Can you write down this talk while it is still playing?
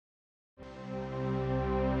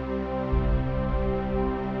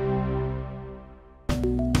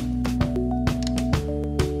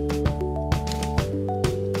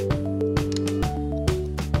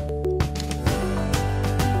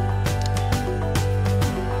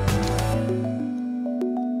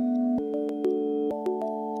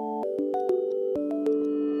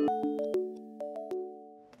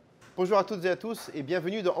Bonjour à toutes et à tous et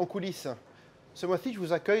bienvenue dans En coulisses. Ce mois-ci, je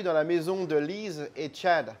vous accueille dans la maison de Lise et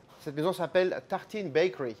Chad. Cette maison s'appelle Tartine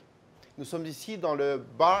Bakery. Nous sommes ici dans le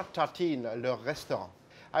Bar Tartine, leur restaurant.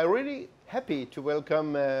 I'm really happy to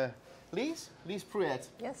welcome Lise Prueitt.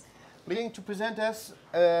 Yes. Going to present us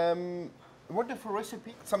a wonderful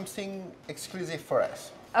recipe, something exclusive for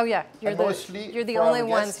us. Oh yeah, you're the only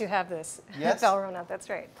ones who have this Yes. at Valrhona. That's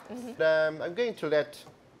right. Mm-hmm. I'm going to let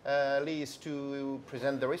Lise to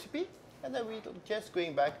present the recipe, and then we're just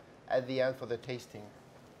going back at the end for the tasting.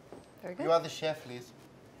 Very good. You are the chef, Lise.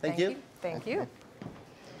 Thank you. Thank you.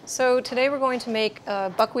 So today we're going to make a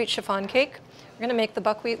buckwheat chiffon cake. We're going to make the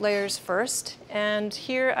buckwheat layers first, and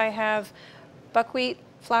here I have buckwheat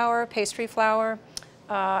flour, pastry flour,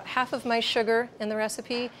 half of my sugar in the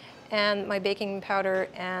recipe, and my baking powder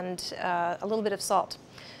and a little bit of salt.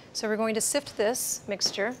 So we're going to sift this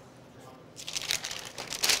mixture.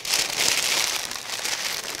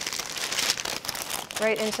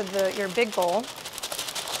 Right into your big bowl.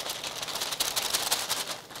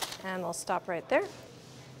 And we'll stop right there.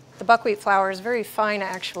 The buckwheat flour is very fine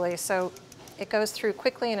actually, so it goes through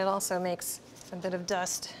quickly and it also makes a bit of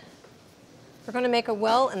dust. We're going to make a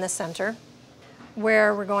well in the center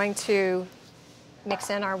where we're going to mix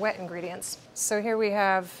in our wet ingredients. So here we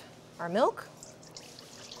have our milk.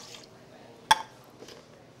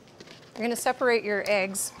 You're going to separate your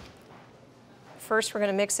eggs. First, we're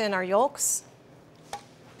going to mix in our yolks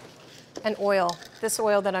and oil. This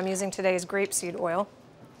oil that I'm using today is grapeseed oil.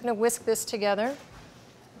 I'm going to whisk this together.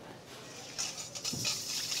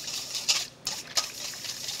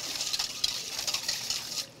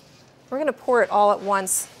 We're going to pour it all at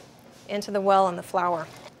once into the well and the flour.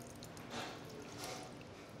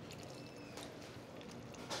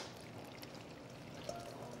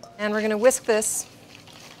 And we're going to whisk this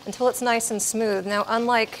until it's nice and smooth. Now,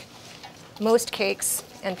 unlike most cakes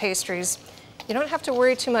and pastries, you don't have to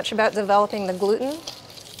worry too much about developing the gluten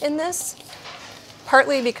in this,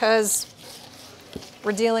 partly because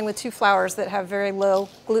we're dealing with two flours that have very low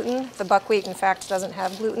gluten. The buckwheat, in fact, doesn't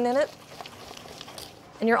have gluten in it.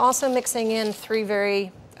 And you're also mixing in three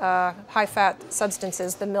very high-fat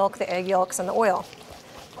substances, the milk, the egg yolks, and the oil.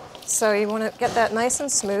 So you want to get that nice and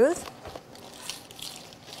smooth.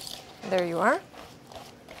 There you are.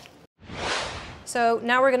 So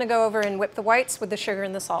now we're going to go over and whip the whites with the sugar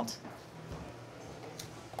and the salt.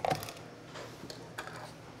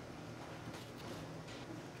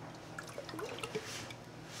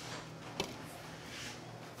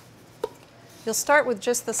 You'll start with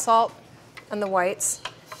just the salt and the whites,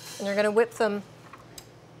 and you're going to whip them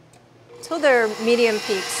till they're medium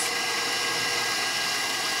peaks.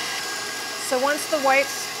 So once the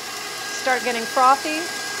whites start getting frothy,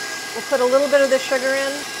 we'll put a little bit of the sugar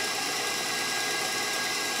in,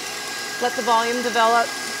 let the volume develop.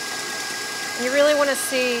 And you really want to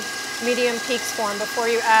see medium peaks form before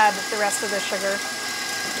you add the rest of the sugar.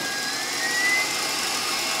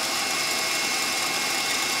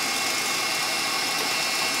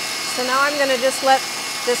 So now I'm going to just let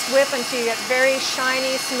this whip until you get very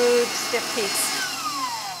shiny, smooth, stiff peaks.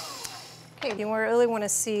 Okay, you really want to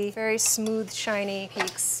see very smooth, shiny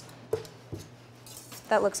peaks.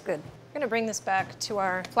 That looks good. We're going to bring this back to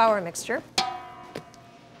our flour mixture.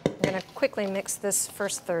 I'm going to quickly mix this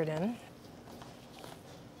first third in.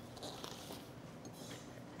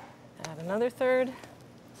 Add another third.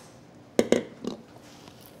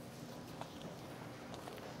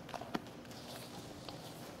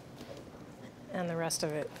 And the rest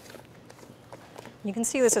of it. You can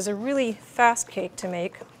see this is a really fast cake to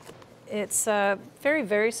make. It's very,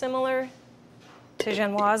 very similar to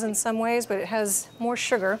Genoise in some ways, but it has more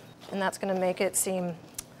sugar, and that's going to make it seem a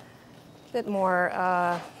bit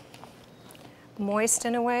more moist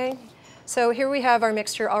in a way. So here we have our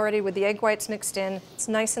mixture already with the egg whites mixed in. It's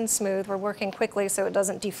nice and smooth. We're working quickly so it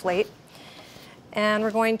doesn't deflate. And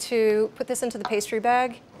we're going to put this into the pastry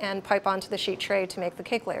bag and pipe onto the sheet tray to make the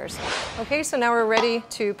cake layers. Okay, so now we're ready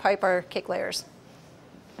to pipe our cake layers.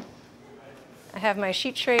 I have my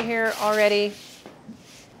sheet tray here already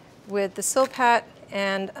with the silpat,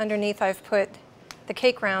 and underneath I've put the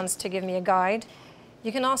cake rounds to give me a guide.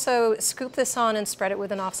 You can also scoop this on and spread it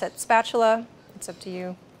with an offset spatula. It's up to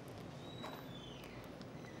you.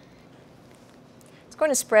 It's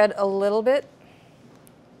going to spread a little bit.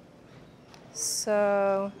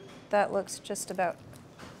 So that looks just about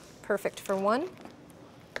perfect for one.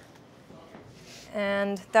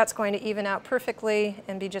 And that's going to even out perfectly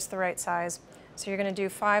and be just the right size. So you're going to do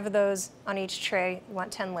 5 of those on each tray. You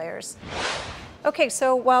want 10 layers. Okay,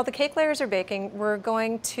 so while the cake layers are baking, we're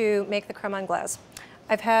going to make the crème anglaise.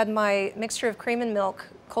 I've had my mixture of cream and milk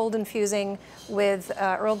cold infusing with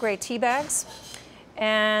Earl Grey tea bags.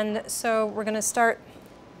 And so we're going to start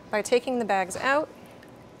by taking the bags out.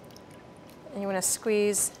 And you want to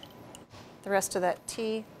squeeze the rest of that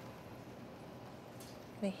tea.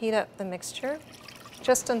 I'm going to heat up the mixture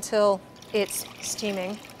just until it's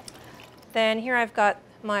steaming. Then here I've got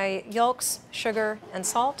my yolks, sugar, and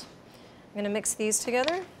salt. I'm going to mix these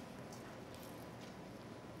together.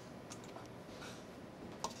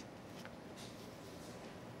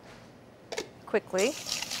 Quickly.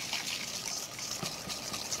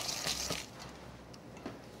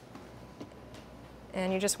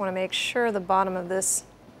 And you just want to make sure the bottom of this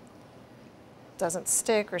doesn't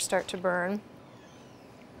stick or start to burn.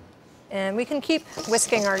 And we can keep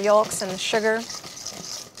whisking our yolks and sugar.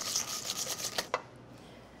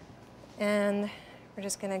 And we're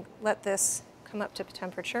just going to let this come up to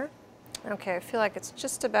temperature. Okay, I feel like it's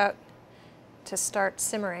just about to start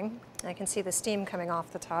simmering. I can see the steam coming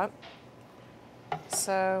off the top.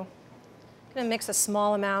 So I'm going to mix a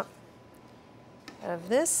small amount of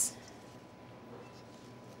this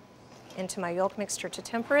into my yolk mixture to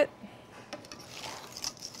temper it.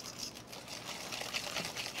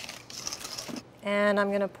 And I'm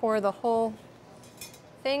going to pour the whole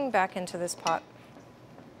thing back into this pot.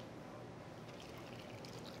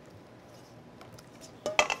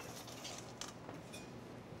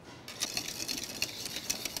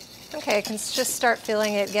 Okay, I can just start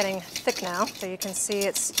feeling it getting thick now. So you can see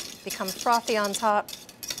it's become frothy on top.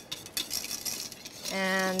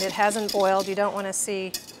 And it hasn't boiled. You don't want to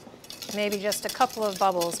see maybe just a couple of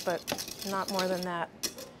bubbles, but not more than that.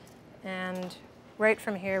 And right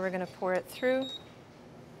from here, we're going to pour it through.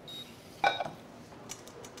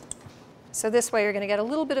 So this way, you're going to get a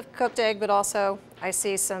little bit of cooked egg, but also I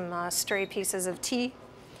see some stray pieces of tea.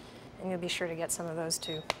 And you'll be sure to get some of those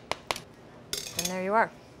too. And there you are.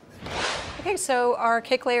 Okay, so our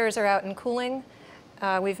cake layers are out and cooling.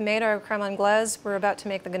 We've made our crème anglaise. We're about to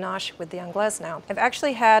make the ganache with the anglaise now. I've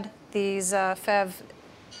actually had these fèves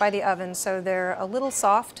by the oven, so they're a little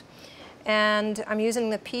soft. And I'm using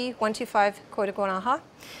the P125 Côte de Guanaja.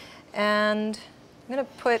 And I'm going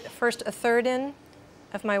to put first a third in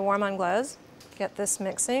of my warm anglaise. Get this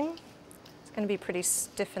mixing. It's going to be pretty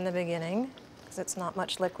stiff in the beginning because it's not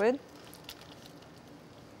much liquid.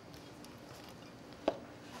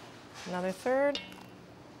 Another third.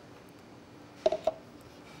 I'm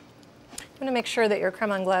going to make sure that your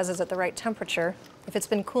crème anglaise is at the right temperature. If it's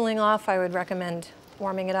been cooling off, I would recommend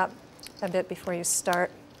warming it up a bit before you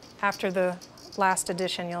start. After the last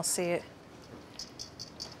addition, you'll see it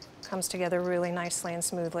comes together really nicely and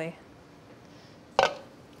smoothly.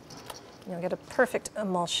 You'll get a perfect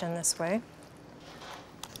emulsion this way.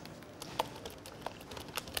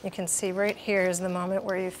 You can see right here is the moment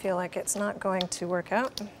where you feel like it's not going to work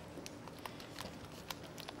out.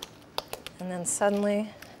 And then suddenly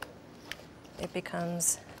it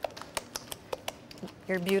becomes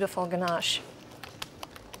your beautiful ganache.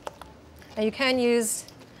 Now you can use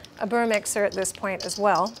a burr mixer at this point as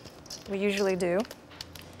well. We usually do,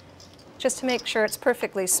 just to make sure it's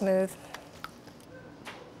perfectly smooth.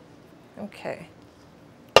 Okay.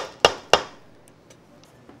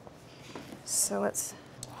 So let's,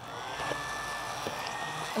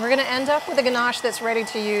 and we're going to end up with a ganache that's ready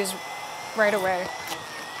to use right away.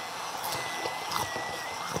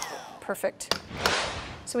 Perfect.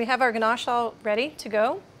 So we have our ganache all ready to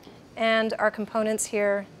go and our components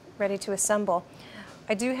here ready to assemble.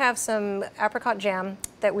 I do have some apricot jam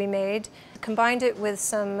that we made, combined it with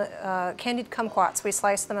some candied kumquats. We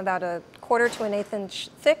sliced them about 1/4 to 1/8 inch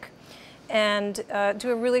thick and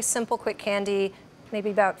do a really simple quick candy, maybe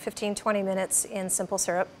about 15-20 minutes in simple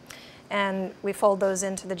syrup. And we fold those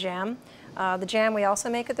into the jam. The jam we also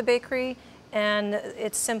make at the bakery, and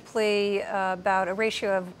it's simply about a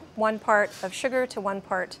ratio of 1 part of sugar to 1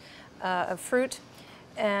 part of fruit.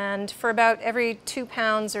 And for about every 2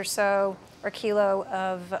 pounds or so, or kilo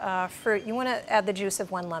of fruit, you want to add the juice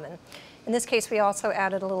of 1 lemon. In this case, we also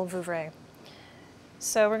added a little Vouvray.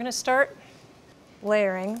 So we're going to start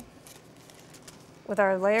layering. With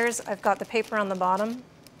our layers, I've got the paper on the bottom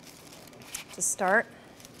to start.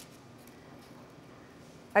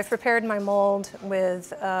 I've prepared my mold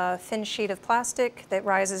with a thin sheet of plastic that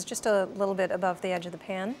rises just a little bit above the edge of the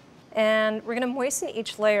pan. And we're going to moisten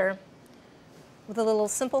each layer with a little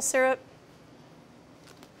simple syrup.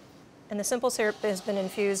 And the simple syrup has been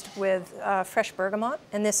infused with fresh bergamot.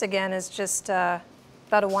 And this, again, is just about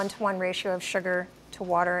a 1-to-1 ratio of sugar to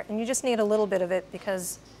water. And you just need a little bit of it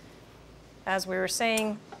because, as we were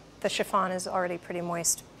saying, the chiffon is already pretty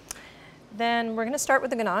moist. Then we're going to start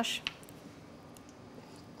with the ganache.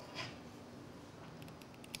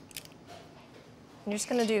 You're just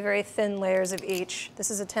going to do very thin layers of each.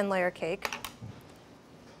 This is a 10-layer cake.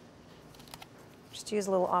 Just use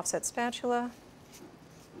a little offset spatula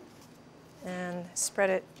and spread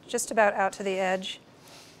it just about out to the edge.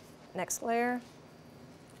 Next layer.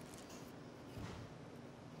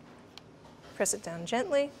 Press it down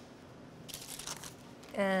gently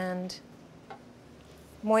and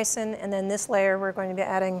moisten, and then this layer we're going to be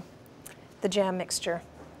adding the jam mixture.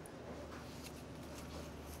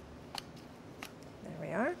 There we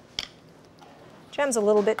are. Jam's a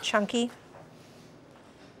little bit chunky,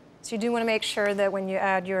 so you do want to make sure that when you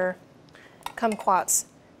add your kumquats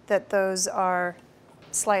that those are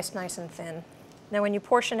sliced nice and thin. Now when you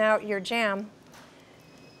portion out your jam,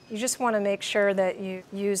 you just want to make sure that you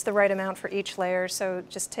use the right amount for each layer, so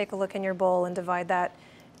just take a look in your bowl and divide that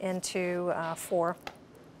into 4.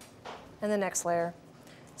 And the next layer.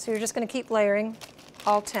 So you're just going to keep layering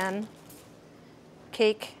all 10.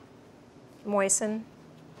 Cake, moisten,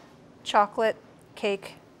 chocolate,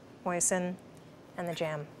 cake, moisten, and the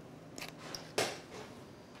jam.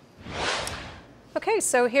 Okay,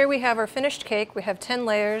 so here we have our finished cake. We have 10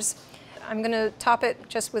 layers. I'm going to top it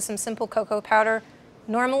just with some simple cocoa powder.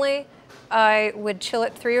 Normally, I would chill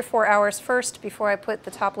it 3 or 4 hours first before I put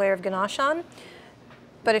the top layer of ganache on.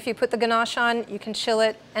 But if you put the ganache on, you can chill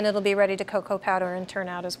it and it'll be ready to cocoa powder and turn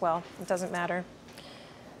out as well. It doesn't matter.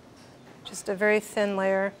 Just a very thin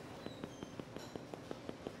layer.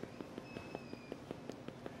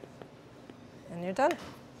 And you're done.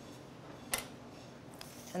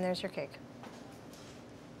 And there's your cake.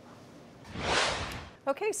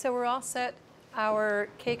 Okay, so we're all set. Our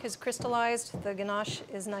cake is crystallized. The ganache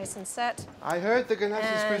is nice and set. I heard the ganache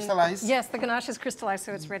is crystallized. Yes, the ganache is crystallized,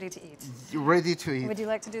 so it's ready to eat. Ready to eat. Would you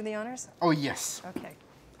like to do the honors? Oh, yes. Okay.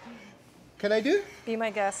 Can I do? Be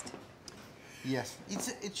my guest. Yes.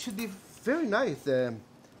 It should be very nice. The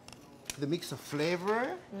mix of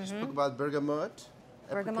flavor. You spoke about bergamot.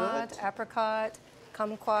 Bergamot, apricot,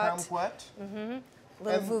 kumquat. Kumquat.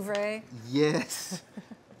 Little Vouvray. Yes.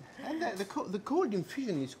 And the cold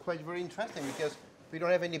infusion is quite very interesting because we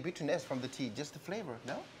don't have any bitterness from the tea, just the flavor,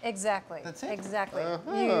 no? Exactly. That's it? Exactly.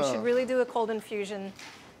 Uh-huh. You should really do a cold infusion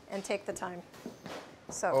and take the time.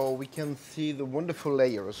 So. Oh, we can see the wonderful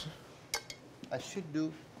layers. I should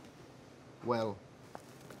do well.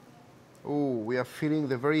 Oh, we are feeling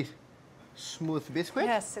the very smooth biscuit.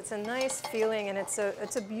 Yes, it's a nice feeling, and it's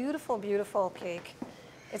a beautiful, beautiful cake.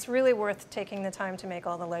 It's really worth taking the time to make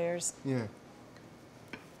all the layers. Yeah.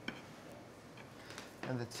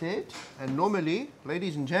 And that's it. And normally,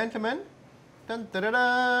 ladies and gentlemen, dun, dun, dun,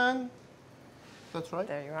 dun. That's right.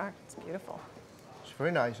 There you are. It's beautiful. It's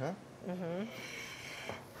very nice, huh?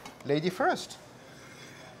 Lady first.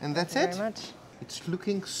 And that's Thank it. you very much. It's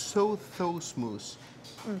looking so smooth.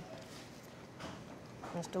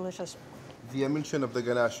 It's delicious. The emulsion of the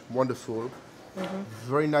ganache, wonderful.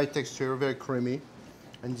 Very nice texture, very creamy.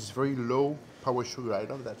 And it's very low power sugar. I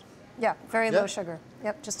love that. Yeah, very low sugar.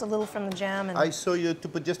 Yep, just a little from the jam. And I saw you to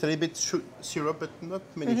put just a little bit syrup, but not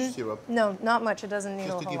many syrup. no, not much. It doesn't need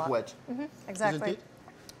Just a to whole keep lot. wet. Exactly. Isn't it?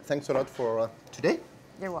 Thanks a lot for today.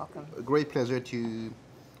 You're welcome. A great pleasure to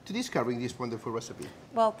discovering this wonderful recipe.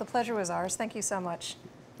 Well, the pleasure was ours. Thank you so much.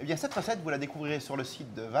 Eh bien, cette recette, vous la découvrirez sur le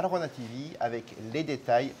site de Valrhona TV avec les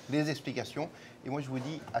détails, les explications. Et moi, je vous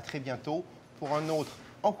dis à très bientôt pour un autre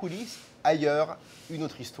En coulisses, ailleurs, une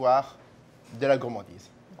autre histoire de la gourmandise.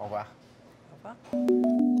 Au revoir. Au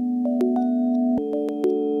revoir.